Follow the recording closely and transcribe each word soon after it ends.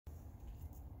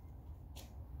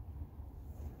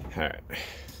All right.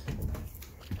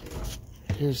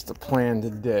 Here's the plan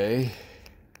today.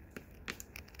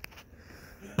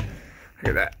 Look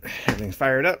at that. Everything's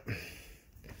fired up.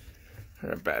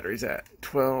 Our battery's at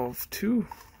 12.2.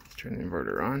 Let's turn the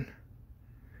inverter on.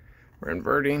 We're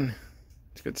inverting.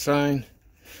 It's a good sign.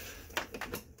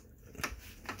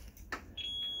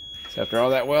 So after all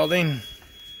that welding,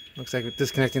 looks like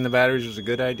disconnecting the batteries was a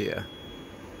good idea.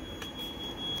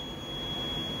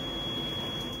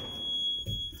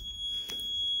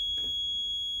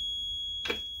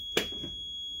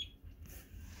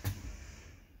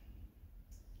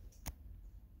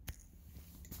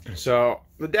 So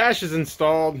the dash is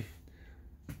installed.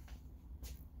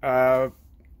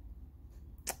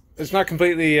 It's not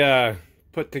completely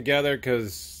put together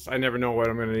because I never know what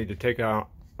I'm going to need to take out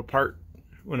apart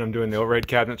when I'm doing the overhead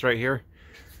cabinets right here.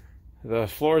 The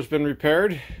floor has been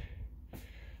repaired.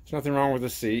 There's nothing wrong with the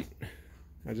seat.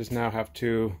 I just now have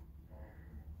to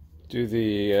do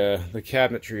the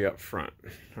cabinetry up front,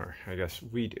 or I guess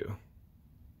we do.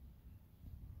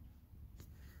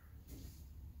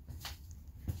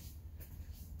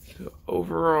 So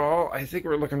overall, I think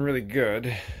we're looking really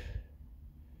good.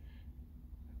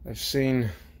 I've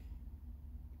seen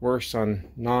worse on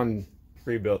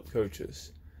non-rebuilt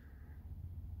coaches.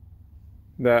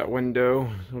 That window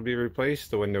will be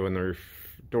replaced, the window in the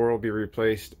door will be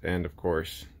replaced, and of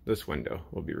course, this window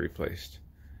will be replaced.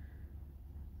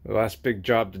 The last big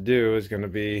job to do is going to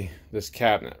be this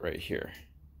cabinet right here,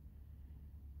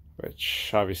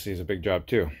 which obviously is a big job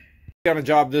too. Got a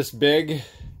job this big.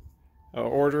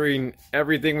 Ordering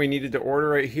everything we needed to order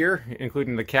right here,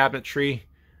 including the cabinetry,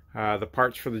 the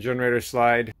parts for the generator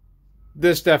slide.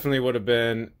 This definitely would have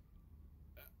been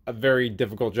a very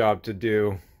difficult job to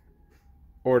do,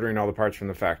 ordering all the parts from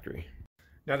the factory.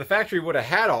 Now the factory would have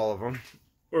had all of them,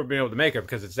 or been able to make them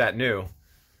because it's that new.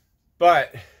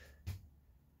 But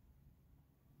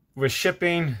with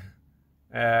shipping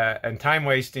and time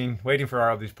wasting, waiting for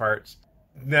all of these parts,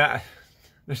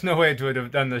 there's no way to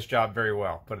have done this job very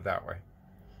well, put it that way.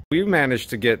 We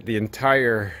managed to get the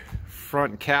entire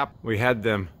front cap. We had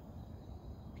them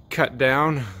cut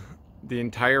down the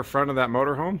entire front of that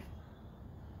motorhome,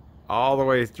 all the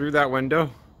way through that window,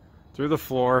 through the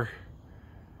floor,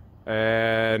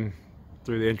 and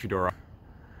through the entry door,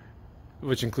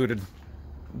 which included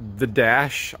the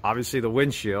dash, obviously the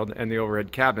windshield, and the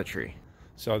overhead cabinetry.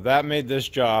 So that made this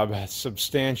job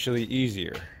substantially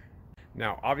easier.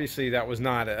 Now, obviously that was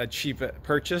not a cheap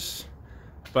purchase,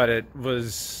 but it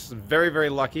was very, very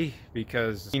lucky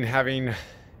because having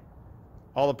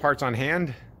all the parts on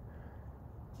hand,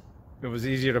 it was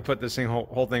easier to put this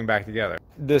whole thing back together.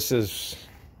 This is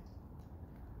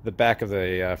the back of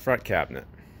the front cabinet.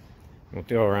 We'll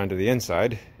go around to the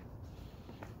inside,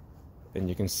 and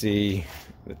you can see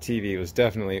the TV was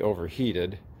definitely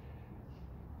overheated,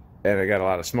 and it got a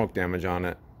lot of smoke damage on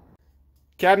it.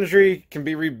 Cabinetry can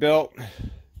be rebuilt.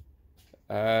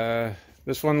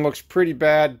 This one looks pretty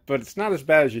bad, but it's not as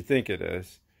bad as you think it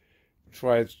is. That's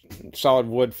why it's solid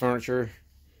wood furniture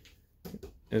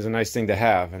is a nice thing to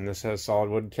have, and this has solid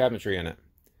wood cabinetry in it.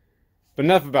 But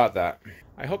enough about that.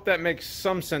 I hope that makes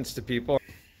some sense to people.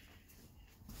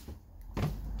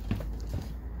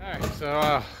 Alright,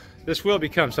 so this will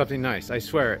become something nice, I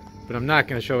swear it, but I'm not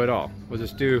going to show it all. We'll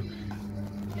just do...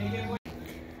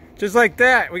 Just like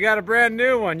that, we got a brand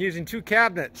new one using 2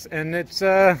 cabinets, and it's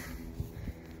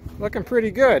looking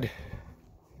pretty good.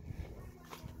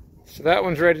 So that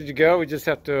one's ready to go. We just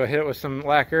have to hit it with some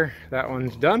lacquer. That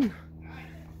one's done.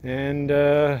 And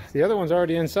the other one's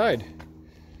already inside.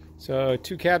 So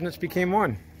 2 cabinets became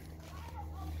 1.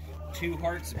 2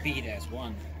 hearts beat as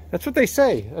 1. That's what they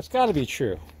say. That's got to be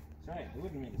true. That's right. It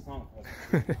wouldn't make a song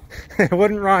if it wasn't true. It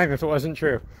wouldn't rhyme if it wasn't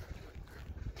true.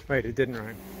 Wait, it didn't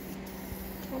rhyme.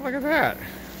 Oh, look at that.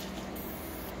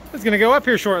 It's going to go up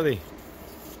here shortly.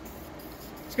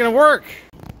 It's going to work.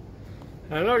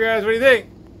 I don't know, guys. What do you think?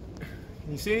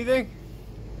 Can you see anything?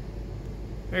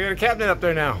 I got a cabinet up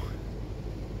there now.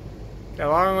 Got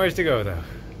a long ways to go, though.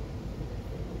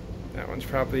 That one's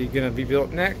probably going to be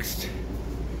built next,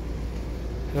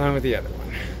 along with the other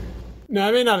one. Now,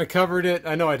 I may not have covered it.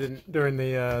 I know I didn't during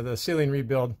the ceiling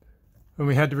rebuild. When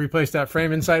we had to replace that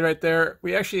frame inside right there,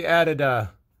 we actually added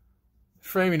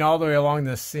framing all the way along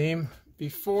this seam.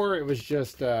 Before, it was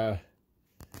just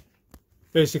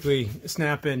basically a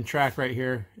snap-in track right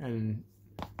here, and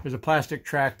there's a plastic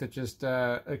track that just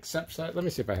accepts that. Let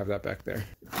me see if I have that back there.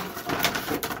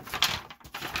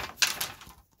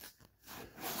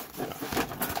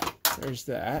 There's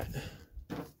that.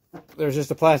 There's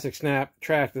just a plastic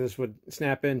track that this would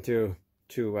snap into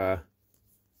to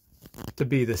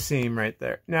be the seam right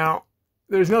there. Now,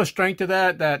 there's no strength to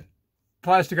that. That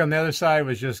plastic on the other side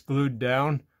was just glued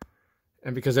down.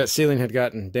 And because that ceiling had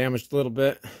gotten damaged a little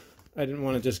bit, I didn't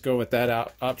want to just go with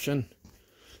that option.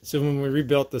 So when we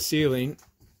rebuilt the ceiling,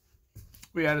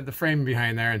 we added the frame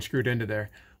behind there and screwed into there.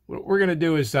 What we're going to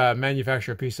do is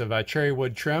manufacture a piece of cherry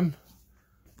wood trim.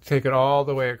 Take it all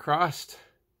the way across.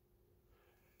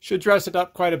 Should dress it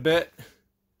up quite a bit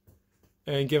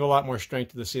and give a lot more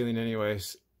strength to the ceiling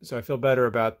anyways. So I feel better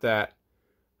about that.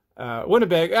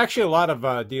 Winnipeg, actually a lot of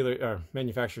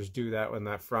manufacturers do that in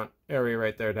that front area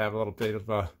right there to have a little bit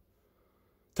of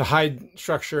to hide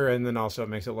structure, and then also it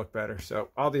makes it look better. So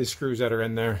all these screws that are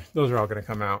in there, those are all going to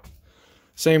come out.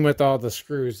 Same with all the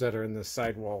screws that are in the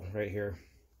sidewall right here.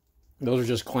 Those are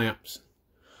just clamps.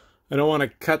 I don't want to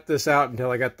cut this out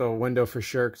until I got the window for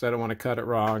sure, because I don't want to cut it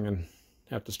wrong and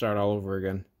have to start all over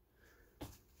again.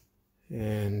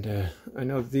 And I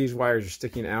know these wires are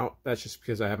sticking out. That's just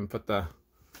because I haven't put the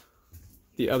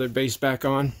other base back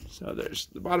on. So there's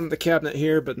the bottom of the cabinet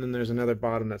here, but then there's another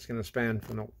bottom that's going to span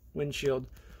from the windshield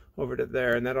over to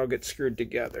there, and that all gets screwed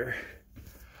together.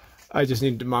 I just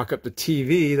needed to mock up the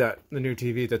TV, the new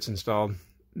TV that's installed,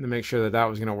 to make sure that that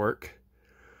was going to work.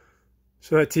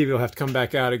 So that TV will have to come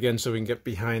back out again so we can get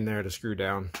behind there to screw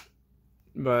down.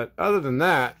 But other than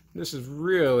that, this is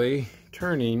really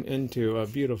turning into a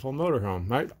beautiful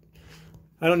motorhome.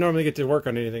 I don't normally get to work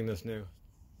on anything this new.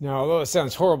 Now, although it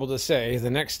sounds horrible to say, the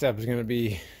next step is going to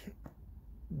be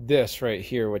this right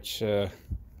here, which is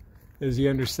the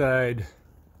underside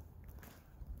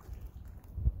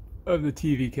of the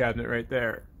TV cabinet right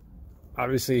there.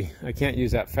 Obviously, I can't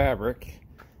use that fabric,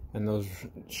 and those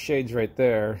shades right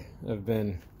there have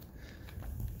been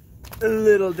a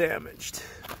little damaged.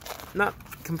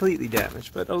 Not completely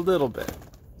damaged, but a little bit.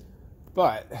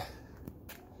 But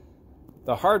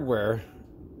the hardware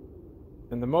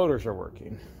and the motors are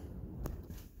working.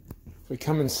 If we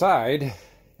come inside,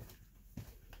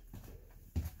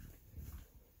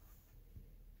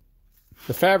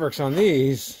 the fabrics on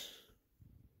these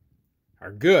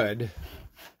are good,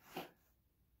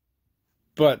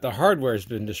 but the hardware has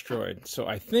been destroyed. So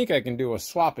I think I can do a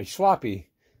swappy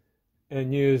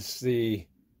and use the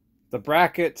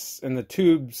brackets and the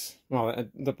tubes, well,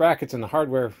 the brackets and the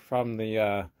hardware from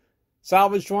the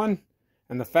salvaged one,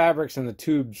 and the fabrics and the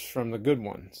tubes from the good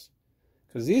ones.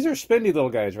 Because these are spindly little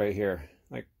guys right here,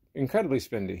 like incredibly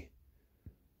spindly.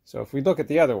 So if we look at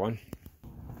the other one,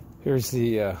 here's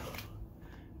the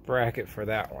bracket for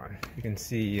that one. You can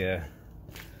see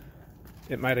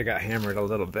it might have got hammered a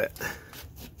little bit.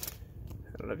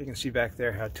 I don't know if you can see back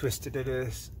there how twisted it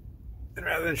is. And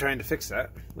rather than trying to fix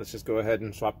that, let's just go ahead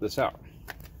and swap this out.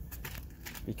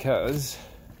 Because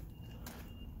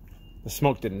the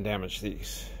smoke didn't damage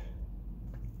these.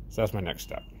 So that's my next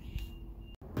step.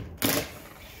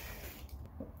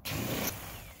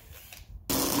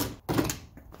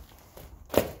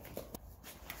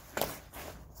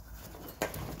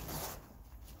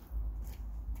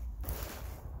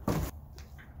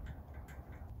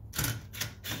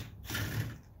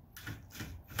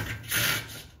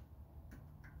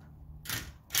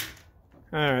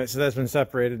 Alright, so that's been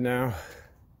separated now.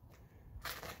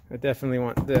 I definitely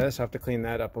want this. I'll have to clean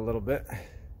that up a little bit.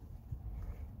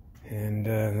 And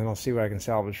then I'll see what I can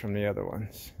salvage from the other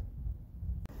ones.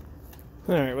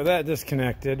 Alright, with that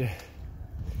disconnected, you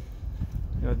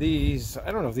know, these,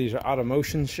 I don't know if these are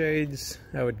automotion shades,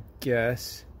 I would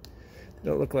guess. They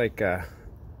don't look like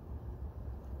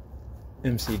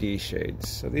MCD shades.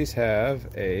 So these have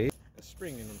a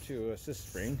spring in them too, assist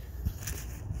spring.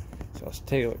 So I'll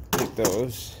take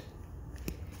those.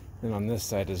 And on this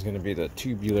side is going to be the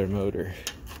tubular motor.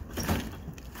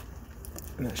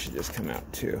 And that should just come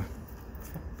out too.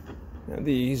 Now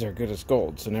these are good as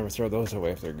gold, so never throw those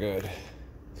away if they're good.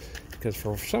 Because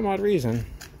for some odd reason,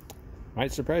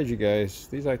 might surprise you guys,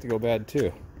 these like to go bad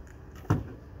too.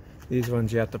 These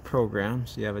ones you have to program,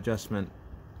 so you have adjustment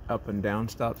up and down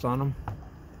stops on them.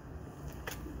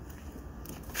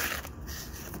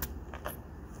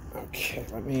 Okay,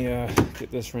 let me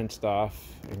get this rinsed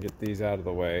off and get these out of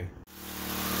the way.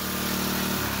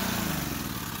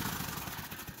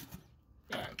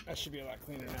 That should be a lot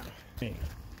cleaner now.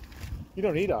 You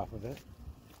don't eat off of it,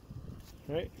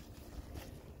 right?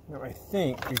 No, I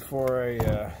think before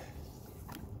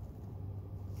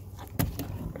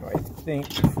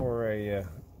I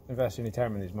invest any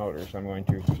time in these motors, I'm going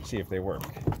to see if they work.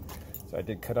 So I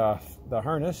did cut off the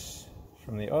harness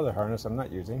from the other harness I'm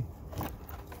not using.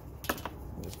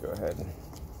 I'll just go ahead and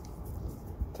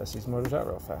test these motors out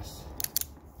real fast.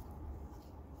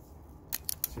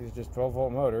 So these are just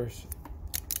 12-volt motors,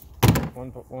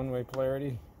 one-way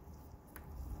polarity.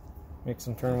 makes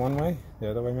them turn one way, the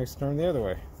other way makes them turn the other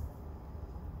way.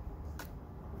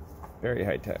 Very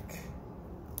high tech.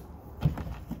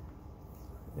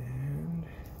 And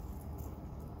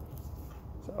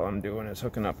so all I'm doing is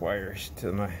hooking up wires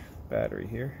to my battery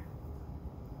here.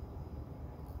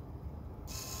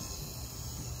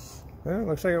 Well, it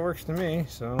looks like it works to me,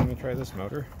 so let me try this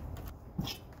motor.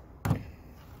 Try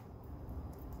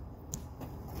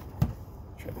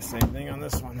the same thing on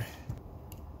this one.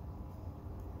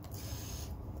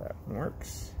 That one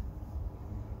works.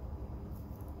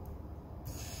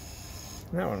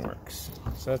 And that one works.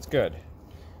 So that's good.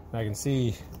 I can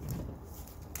see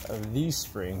these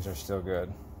springs are still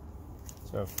good.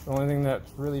 So the only thing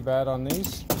that's really bad on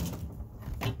these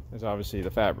is obviously the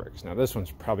fabrics. Now this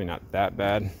one's probably not that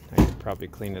bad. I could probably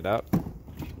clean it up.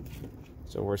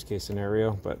 So worst case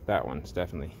scenario, but that one's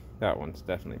definitely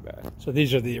bad. So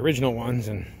these are the original ones,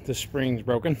 and this spring's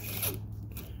broken.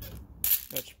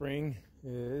 That spring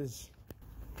is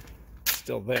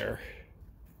still there.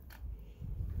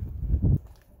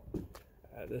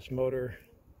 This motor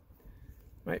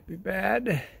might be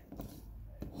bad,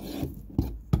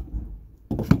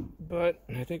 but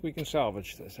I think we can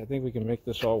salvage this. I think we can make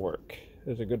this all work.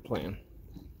 There's a good plan.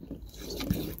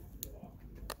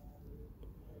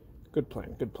 Good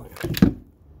plan, good plan.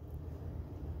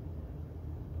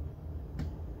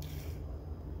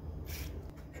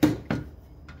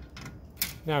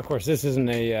 Now, of course, this isn't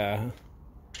a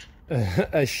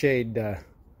shade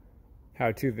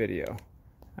how-to video.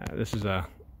 This is a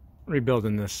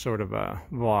rebuilding this sort of a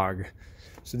vlog.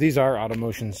 So these are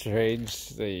Automotion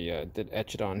shades. They did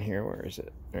etch it on here. Where is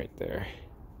it? Right there.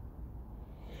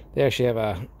 They actually have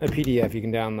a PDF you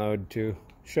can download to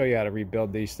show you how to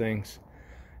rebuild these things.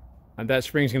 That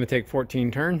spring's going to take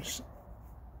 14 turns.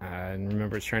 And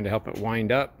remember, it's trying to help it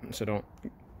wind up, so don't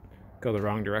go the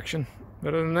wrong direction.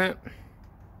 But other than that,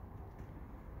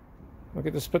 I'll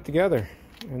get this put together.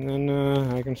 And then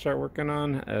I can start working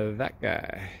on that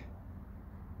guy.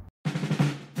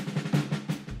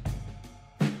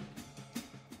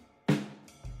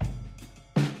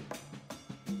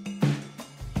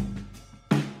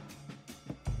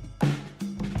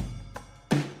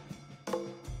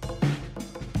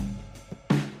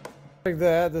 Like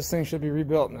that, this thing should be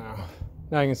rebuilt now.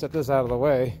 Now I can set this out of the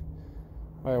way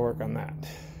while I work on that.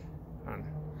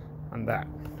 On that.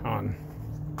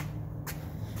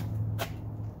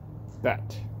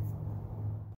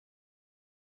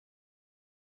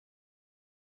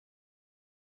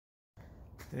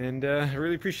 And I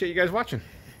really appreciate you guys watching.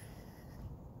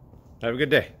 Have a good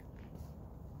day.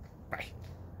 Bye.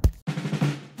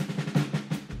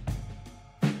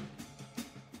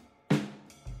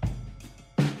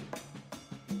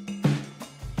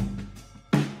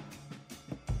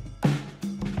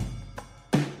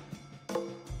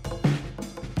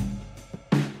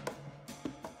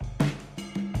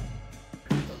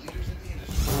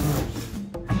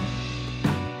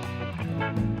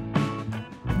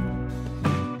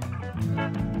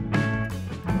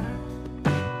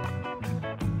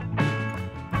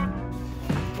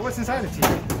 What's inside the TV?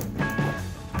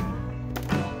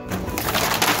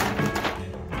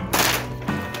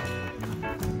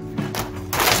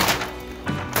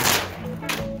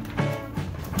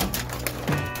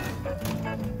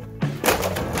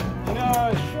 You know,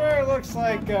 it sure looks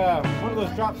like one of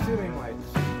those drop ceiling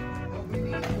lights. I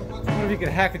wonder if you could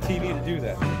hack a TV to do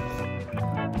that.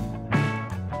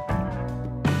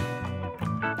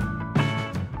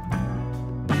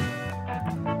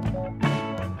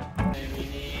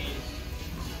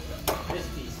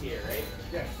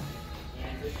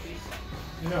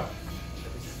 No.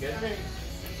 I mean,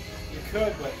 you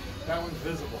could, but that one's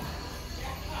visible.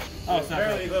 Oh, it's not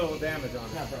very little damage on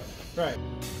it. Not broken. Right.